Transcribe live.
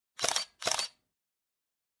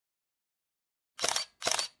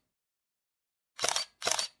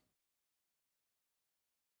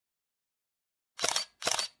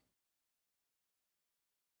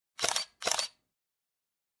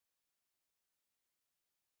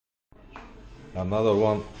Another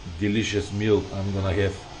one delicious meal I'm gonna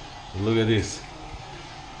have. Look at this.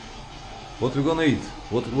 What we gonna eat?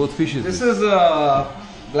 What fish is this? This is a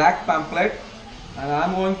black pamphlet, and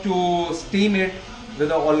I'm going to steam it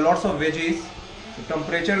with lots of veggies. The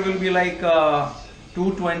temperature will be like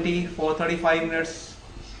 220 for 35 minutes.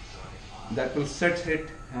 That will set it.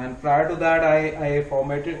 And prior to that, I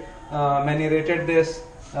marinated this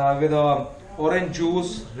with orange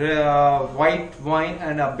juice, white wine,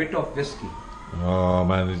 and a bit of whiskey. Oh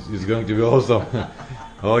man, it's going to be awesome.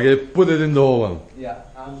 Okay, put it in the oven. Yeah,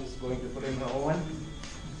 I'm just going to put it in the oven.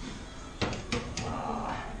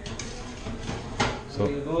 So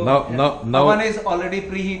now oven is already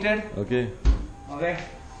preheated. Okay. Okay.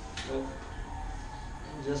 So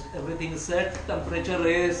just everything is set. Temperature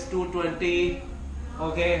is 220.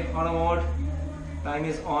 Okay, on mode. Time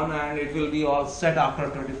is on, and it will be all set after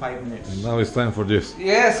 25 minutes. And now it's time for this.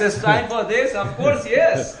 Yes, it's time for this. Of course,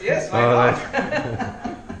 yes, yes. Why not?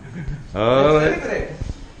 All right. Great.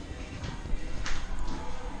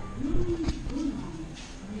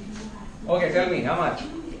 Okay, tell me how much.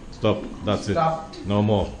 Stop. That's Stop. it. No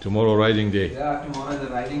more. Tomorrow riding day. Yeah, tomorrow is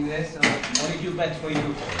the riding day. So only 2 packs for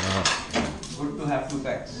you. Good to have 2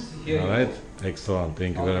 packs. Here All you right. go. Excellent.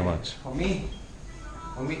 Thank you very much. For me,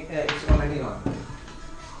 it's already on.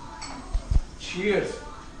 Cheers.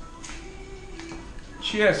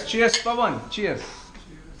 Cheers. Cheers, Pawan. Cheers.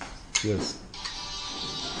 Yes.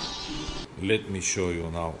 Let me show you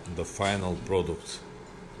now the final product.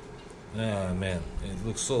 Ah man, it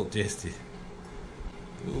looks so tasty.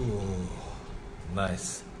 Ooh,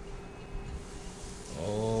 nice.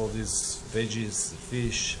 All these veggies,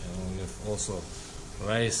 fish, and with also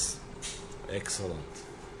rice. Excellent.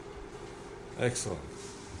 Excellent.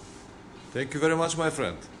 Thank you very much, my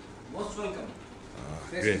friend. Most welcome.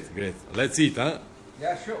 Great, great. Let's eat, huh?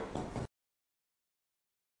 Yeah, sure.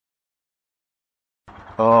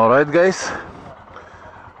 Alright guys,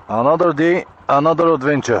 another day, another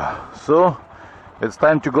adventure. So, it's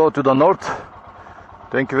time to go to the north.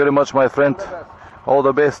 Thank you very much, my friend. All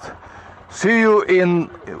the best. See you in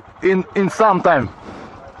some time.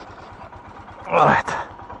 Alright.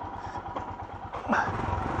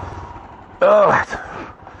 Alright.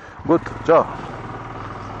 Good, ciao.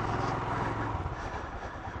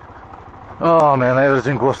 Oh man,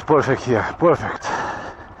 everything was perfect here, perfect.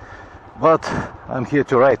 But I'm here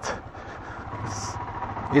to ride.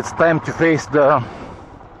 It's time to face the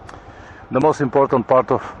most important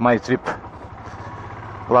part of my trip,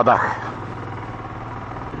 Ladakh.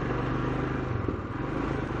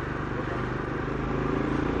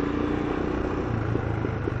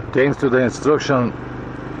 Thanks to the instruction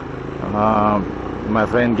my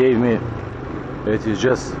friend gave me, it is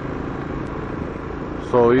just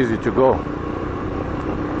so easy to go.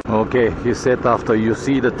 Okay, he said after you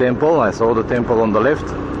see the temple, I saw the temple on the left,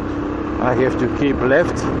 I have to keep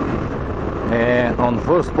left, and on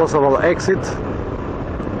first possible exit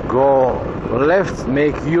go left,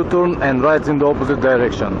 make U-turn and right in the opposite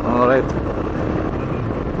direction. Alright.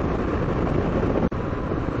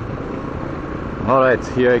 Alright,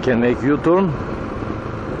 here I can make U-turn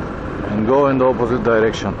and go in the opposite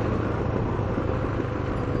direction.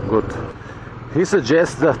 Good. He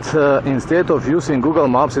suggests that instead of using Google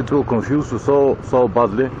Maps, it will confuse you so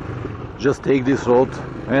badly. Just take this road,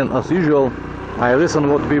 and as usual I listen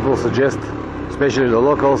what people suggest, especially the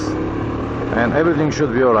locals, and everything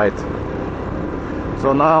should be alright.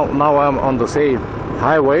 So now I'm on the same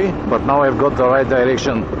highway, but now I've got the right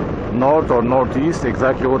direction, north or northeast,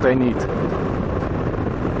 exactly what I need.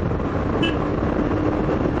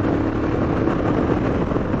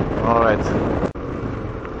 Alright.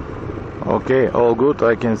 Okay, all good.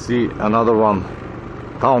 I can see another one,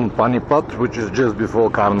 town Panipat, which is just before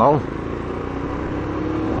Karnal.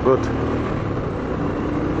 Good.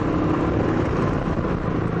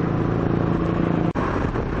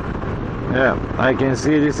 Yeah, I can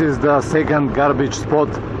see this is the second garbage spot,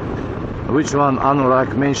 which one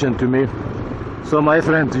Anurag mentioned to me. So my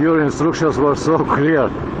friend, your instructions were so clear.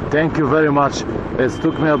 Thank you very much. It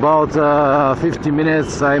took me about 50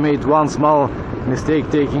 minutes. I made one small mistake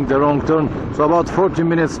taking the wrong turn, so about 40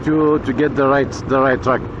 minutes to get the right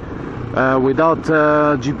track, without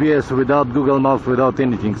GPS, without Google Maps, without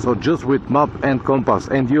anything. So just with map and compass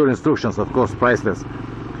and your instructions, of course, priceless.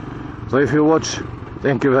 So if you watch,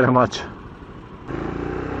 thank you very much.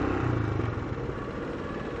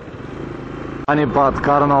 Panipat,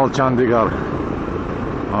 Karnal, Chandigarh.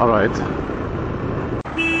 All right.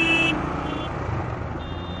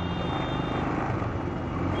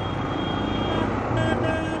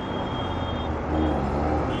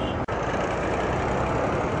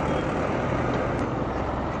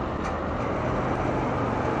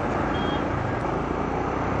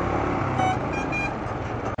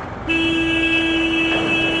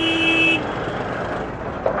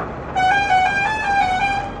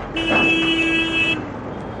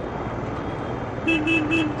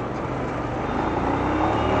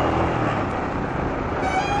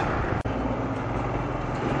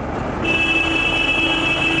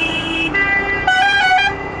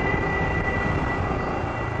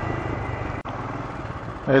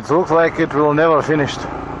 It looks like it will never finish.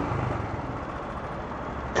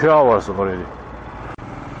 2 hours already.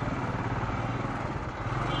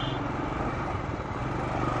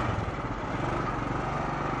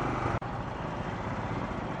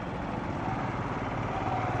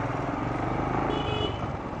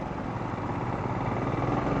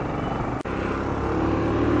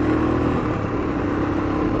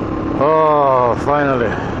 Oh, finally.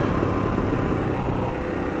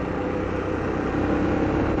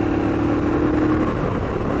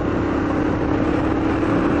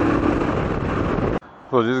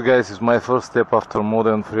 So this, guys, is my first step after more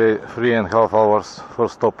than 3.5 hours.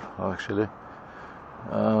 First stop, actually.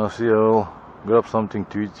 See, I'll grab something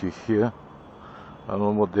to eat here. I don't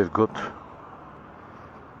know what they've got.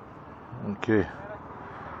 Okay,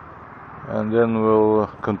 and then we'll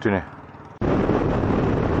continue.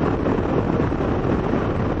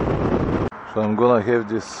 So I'm gonna have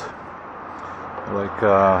this like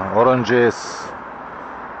oranges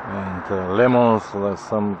and lemons, like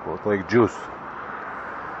some like juice,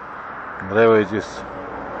 whatever it is,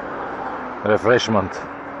 refreshment.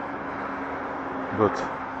 Good.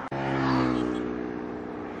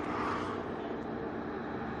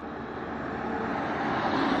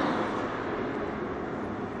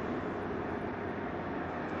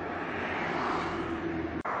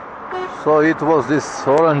 So it was this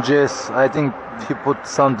oranges. I think he put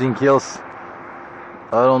something else.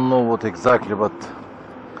 I don't know what exactly, but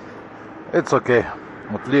it's okay.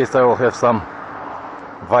 At least I will have some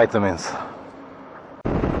vitamins.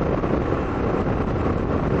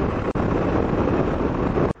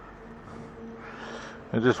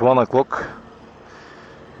 It is 1 o'clock.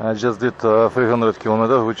 I just did 300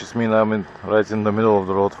 kilometers, which is mean I'm right in the middle of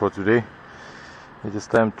the road for today. It is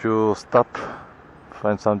time to stop,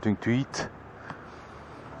 find something to eat,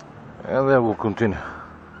 and then we'll continue.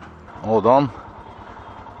 Hold on.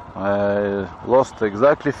 I lost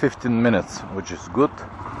exactly 15 minutes, which is good.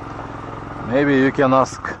 Maybe you can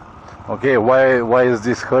ask, okay, why is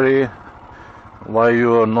this hurry? Why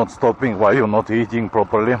you are not stopping? Why you're not eating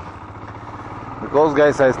properly? Because,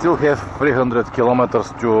 guys, I still have 300 kilometers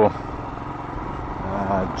to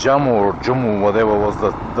Jammu or Jammu, whatever was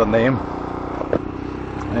the name.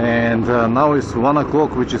 And now it's 1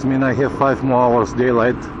 o'clock, which is mean I have 5 more hours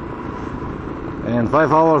daylight. And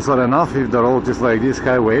 5 hours are enough if the road is like this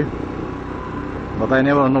highway. But I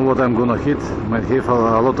never know what I'm gonna hit. Might have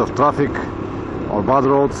a lot of traffic or bad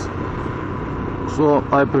roads. So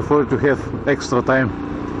I prefer to have extra time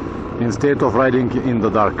instead of riding in the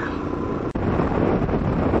dark.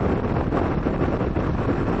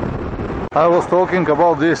 I was talking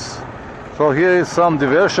about this. So here is some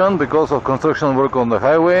diversion because of construction work on the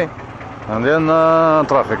highway, and then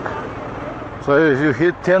traffic. So if you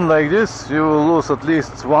hit 10 like this, you will lose at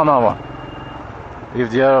least 1 hour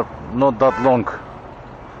if they are not that long.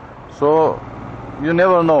 So you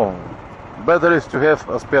never know. Better is to have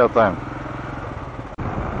a spare time.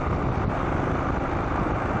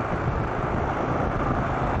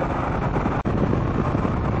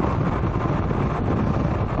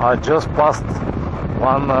 I just passed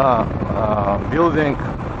one building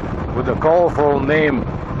with a colorful name,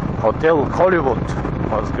 Hotel Hollywood. It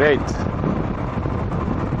was great.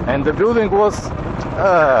 And the building was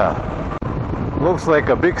looks like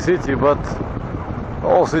a big city, but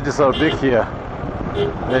all cities are big here.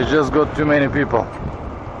 They just got too many people.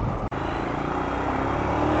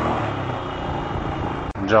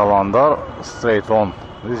 Jalandhar, straight on.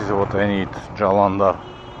 This is what I need, Jalandhar.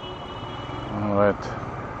 Alright.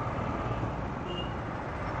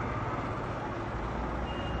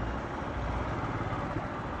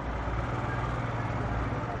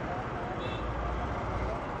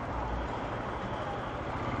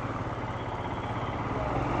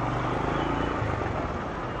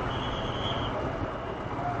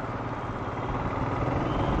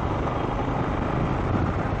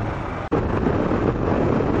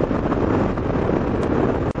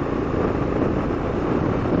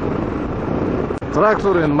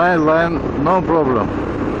 Tractor in my line, no problem.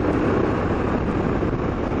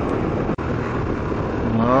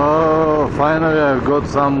 Oh, finally I've got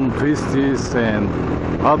some twisties and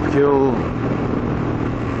uphill,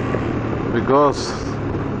 because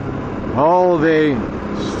all day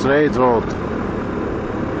straight road.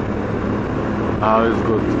 Now it's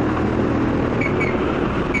good.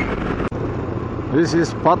 This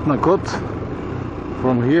is Patnakot.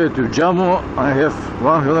 From here to Jammu I have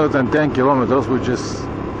 110 kilometers, which is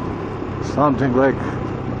something like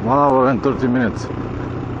 1 hour and 30 minutes.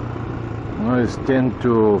 Now it's 10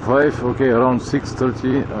 to 5, okay, around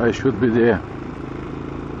 6:30 I should be there,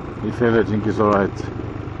 if everything is alright.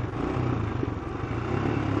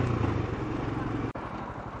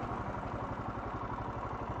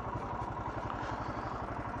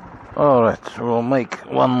 Alright, we'll make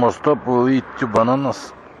one more stop, we'll eat 2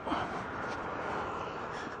 bananas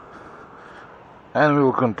and we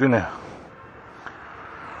will continue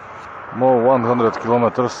more 100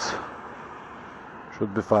 kilometers,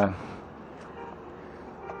 should be fine.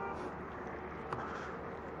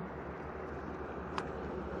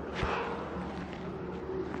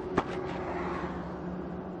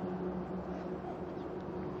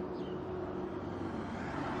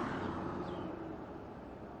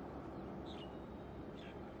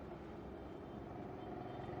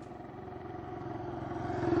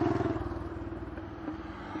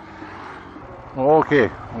 Okay,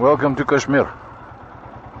 welcome to Kashmir.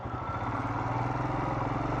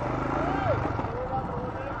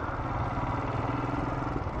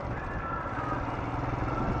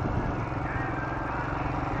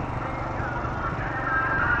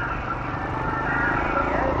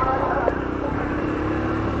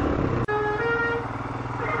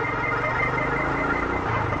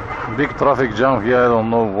 Big traffic jam here, I don't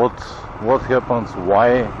know what happens,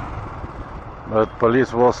 why, but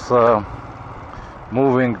police was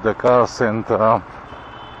moving the cars and the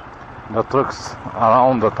trucks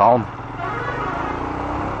around the town.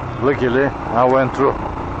 Luckily I went through.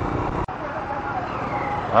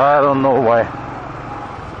 I don't know why.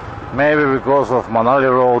 Maybe because of Manali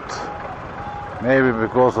road, maybe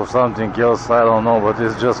because of something else, I don't know, but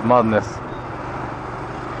it's just madness.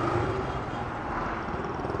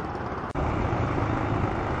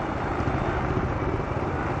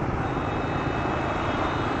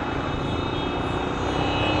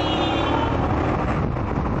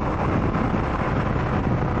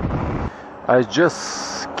 I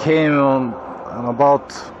just came on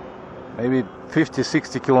about maybe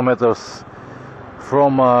 50-60 kilometers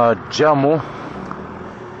from Jammu.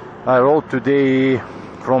 I rode today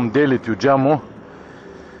from Delhi to Jammu.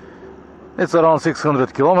 It's around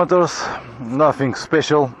 600 kilometers, nothing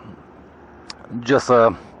special, just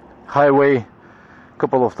a highway.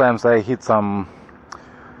 Couple of times I hit some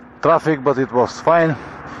traffic, but it was fine.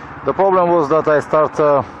 The problem was that I start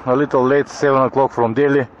a little late, 7 o'clock from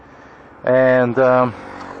Delhi. And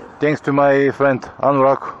thanks to my friend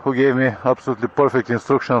Anurag, who gave me absolutely perfect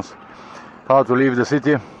instructions how to leave the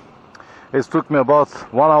city. It took me about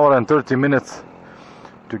 1 hour and 30 minutes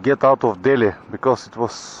to get out of Delhi, because it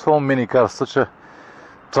was so many cars, such a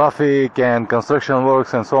traffic and construction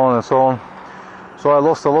works and so on and so on. So I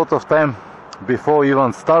lost a lot of time before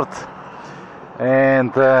even start,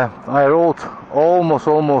 and I rode almost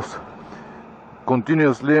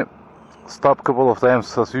continuously, stopped a couple of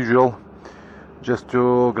times as usual, just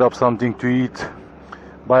to grab something to eat,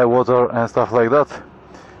 buy water and stuff like that.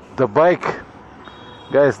 The bike,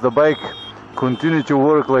 guys, the bike continued to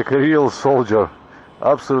work like a real soldier.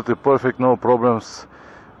 Absolutely perfect, no problems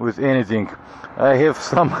with anything. I have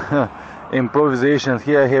some improvisation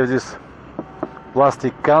here. I have this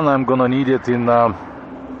plastic can, I'm gonna need it in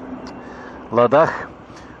Ladakh.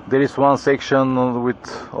 There is one section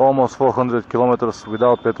with almost 400 kilometers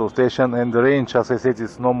without petrol station, and the range, as I said,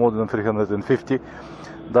 is no more than 350.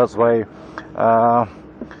 That's why I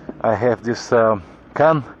have this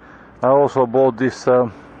can. I also bought this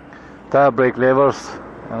tire brake levers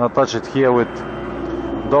and attach it here with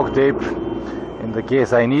dog tape in the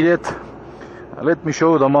case I need it. Let me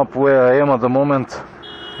show the map where I am at the moment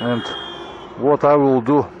and what I will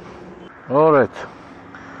do. Alright,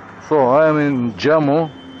 so I am in Jammu,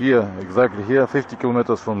 here, exactly here, 50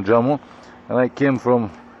 kilometers from Jammu, and I came from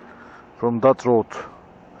that road.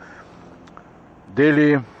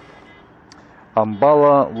 Delhi,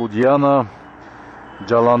 Ambala, Ludhiana,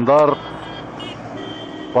 Jalandhar,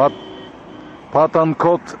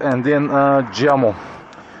 Pathankot, and then Jammu.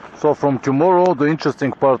 So from tomorrow the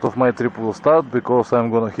interesting part of my trip will start, because I'm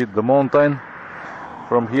gonna hit the mountain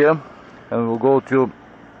from here and we'll go to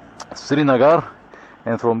Srinagar,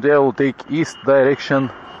 and from there we'll take east direction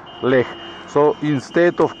Leh. So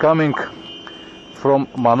instead of coming from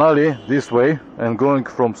Manali this way and going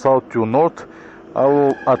from south to north, I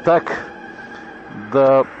will attack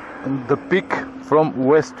the peak from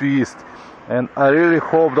west to east, and I really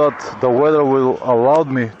hope that the weather will allow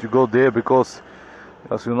me to go there, because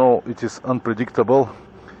as you know it is unpredictable.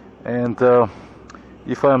 And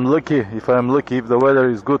if I'm lucky, if the weather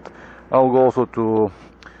is good, I'll go also to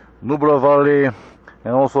Nubra Valley,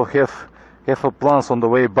 and also have a plans on the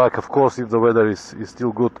way back, of course, if the weather is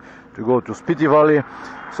still good, to go to Spiti Valley.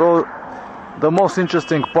 So the most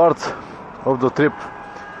interesting part of the trip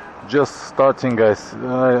just starting, guys.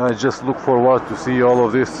 I just look forward to see all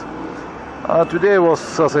of this. Today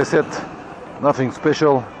was, as I said, nothing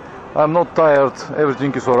special. I'm not tired,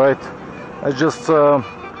 everything is alright. I just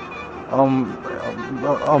I'm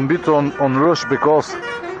a bit on rush because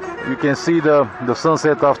you can see the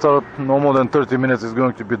sunset after no more than 30 minutes is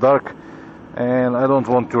going to be dark, and I don't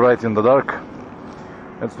want to ride in the dark.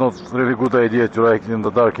 It's not really good idea to ride in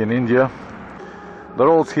the dark in India. The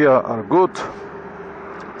roads here are good,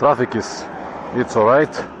 traffic it's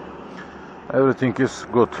alright, everything is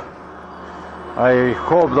good. I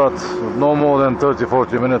hope that no more than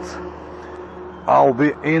 30-40 minutes I'll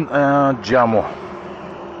be in Jammu.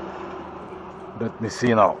 Let me see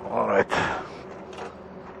now. Alright.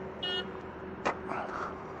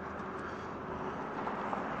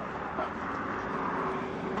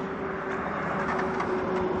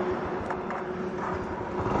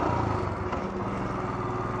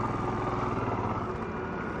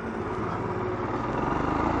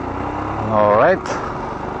 Alright.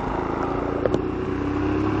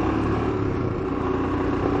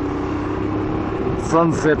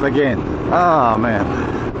 Sunset again. Ah, man.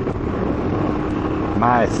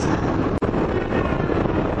 Nice.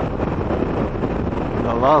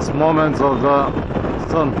 The last moments of the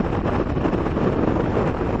sun.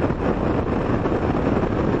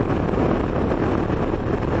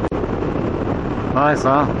 Nice,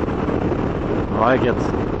 huh? I like it.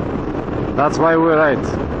 That's why we ride.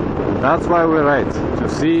 That's why we ride. To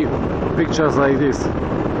see pictures like this.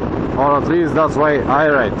 Or at least that's why I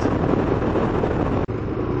ride.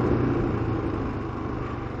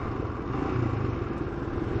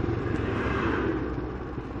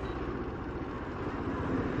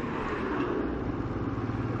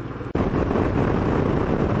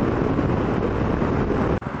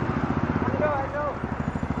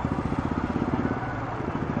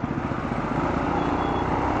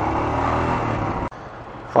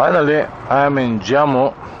 Finally, I'm in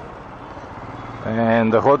Jammu,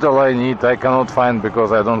 and the hotel I need I cannot find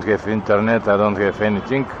because I don't have internet, I don't have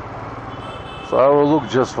anything. So I will look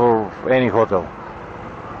just for any hotel.